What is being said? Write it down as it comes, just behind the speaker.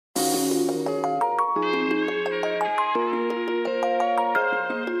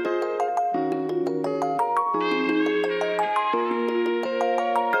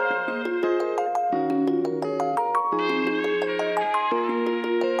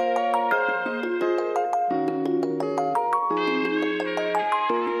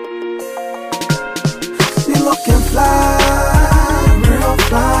looking fly, real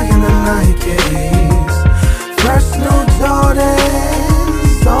fly in the Nikes. Fresh new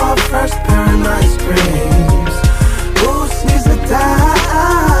Jordans, all fresh pair of ice creams. Ooh, she's a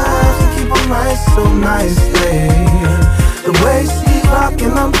dive, to keep them nice so nicely. The way she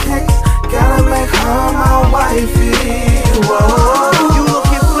rockin' them kicks, gotta make her my wifey. Whoa. You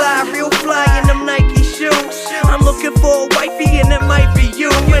looking fly, real fly in them Nike shoes. I'm looking for a wifey and it might be you.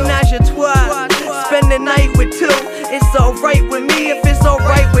 Ménage a trois, spend the night with two. It's alright with me if it's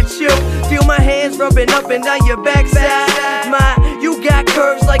alright with you. Feel my hands rubbing up and down your backside. My, you got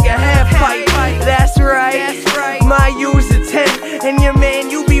curves like a half pipe. That's right. My you's a 10, and your man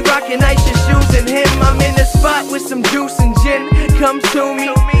you be rocking nicer shoes than him. I'm in the spot with some juice and gin. Come to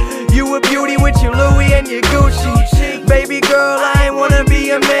me. You a beauty with your Louis and your Gucci. Baby girl, I ain't wanna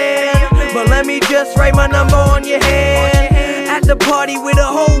be a man, but let me just write my number on your hand. At the party with a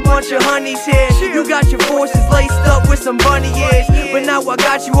whole bunch of hunnies here. You got your forces laced up with some bunny ears, but now I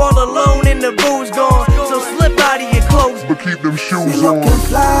got you all alone and the booze gone. So slip out of your clothes, but keep them shoes you on. looking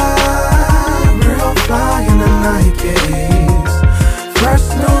fly, real fly in the Nikes. Fresh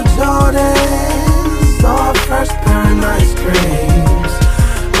new Jordans, all fresh pair of ice creams.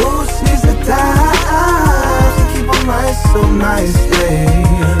 Ooh, she's a dive, to keep them nice so nicely.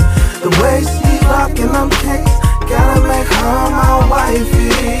 The way she rockin' them kicks, gotta make her my wifey.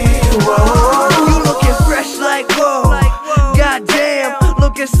 Whoa. You looking fresh like whoa. Goddamn,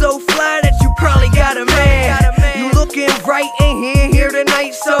 looking so fly that you probably got a man. You looking right in here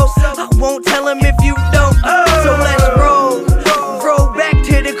tonight, so I won't tell him if you don't. So let's roll back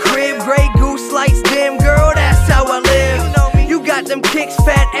to the crib. Grey goose lights, damn girl, that's how I live. You got them kicks,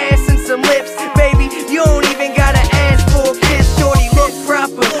 fat ass and some lips, baby. You don't even gotta ask for a kiss. Shorty look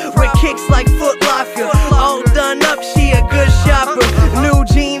proper with kicks like Foot Locker. All done up, she a good shopper. New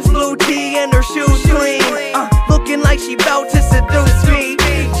jeans, blue tee, and her shoes clean. Looking like she bout to seduce me.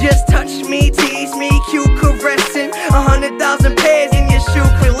 Just touch me, tease me, cute caressing. 100,000 pairs in your shoe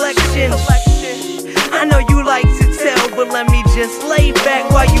collection. I know you like to tell, but let me just lay back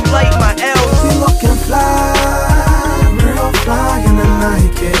while you light my L.